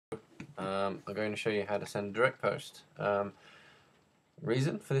I'm going to show you how to send a direct post.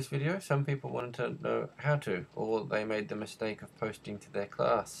 Reason for this video, some people wanted to know how to, or they made the mistake of posting to their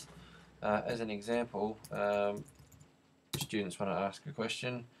class. As an example, students want to ask a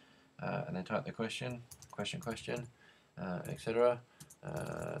question and they type the question, etc.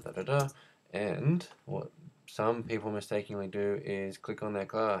 And what some people mistakenly do is click on their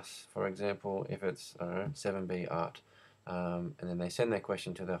class. For example, if it's 7B art, and then they send their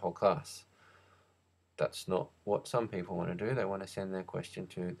question to their whole class. That's not what some people want to do. They want to send their question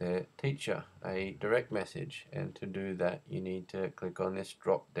to their teacher, a direct message. And to do that, you need to click on this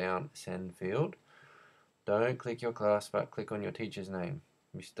drop down send field. Don't click your class, but click on your teacher's name,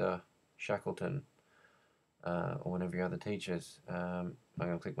 Mr. Shackleton, or one of your other teachers. I'm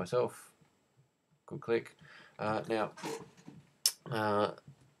going to click myself. Good click. Now,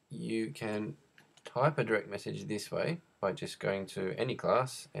 you can type a direct message this way by just going to any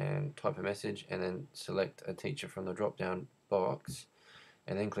class and type a message and then select a teacher from the drop down box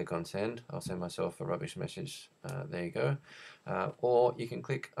and then click on send. I'll send myself a rubbish message. There you go. Or you can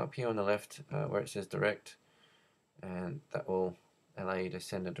click up here on the left where it says direct, and that will allow you to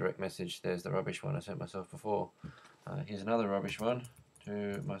send a direct message. There's the rubbish one I sent myself before. Here's another rubbish one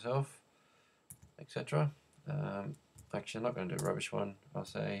to myself, etc. Actually, I'm not going to do a rubbish one. I'll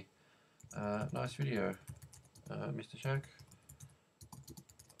say nice video, Mr. Shack.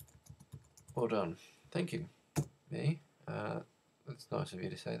 Well done. Thank you. Me. That's nice of you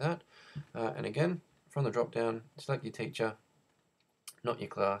to say that. And again, from the drop down, select your teacher, not your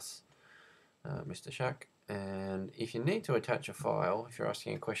class, Mr. Shack. And if you need to attach a file, if you're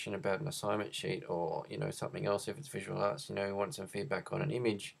asking a question about an assignment sheet or something else, if it's visual arts, you want some feedback on an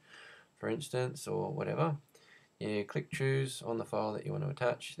image, for instance, or whatever, you click choose on the file that you want to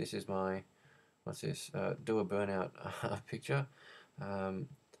attach. This is my, what's this, do a burnout picture.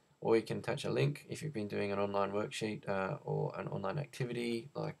 Or you can attach a link if you've been doing an online worksheet or an online activity,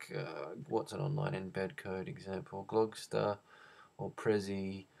 like what's an online embed code example, Glogster or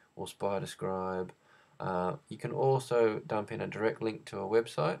Prezi or SpiderScribe. You can also dump in a direct link to a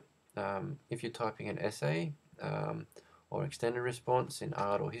website. If you're typing an essay or extended response in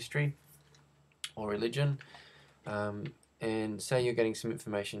art or history or religion, and say you're getting some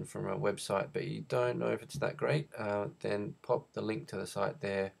information from a website but you don't know if it's that great, then pop the link to the site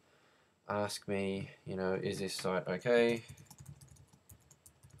there. Ask me, is this site okay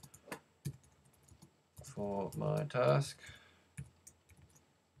for my task?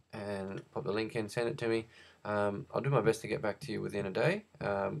 And pop the link in, send it to me. I'll do my best to get back to you within a day.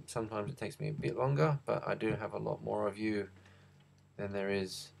 Sometimes it takes me a bit longer, but I do have a lot more of you than there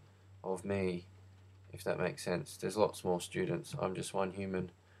is of me, if that makes sense. There's lots more students. I'm just one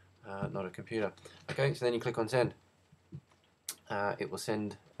human, not a computer. Okay, so then you click on send. It will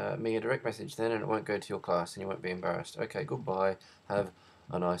send me a direct message then, and it won't go to your class and you won't be embarrassed. Okay, goodbye, have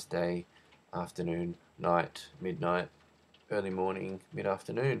a nice day, afternoon, night, midnight, early morning,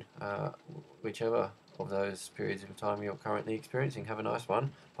 mid-afternoon, whichever of those periods of time you're currently experiencing. Have a nice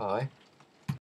one. Bye.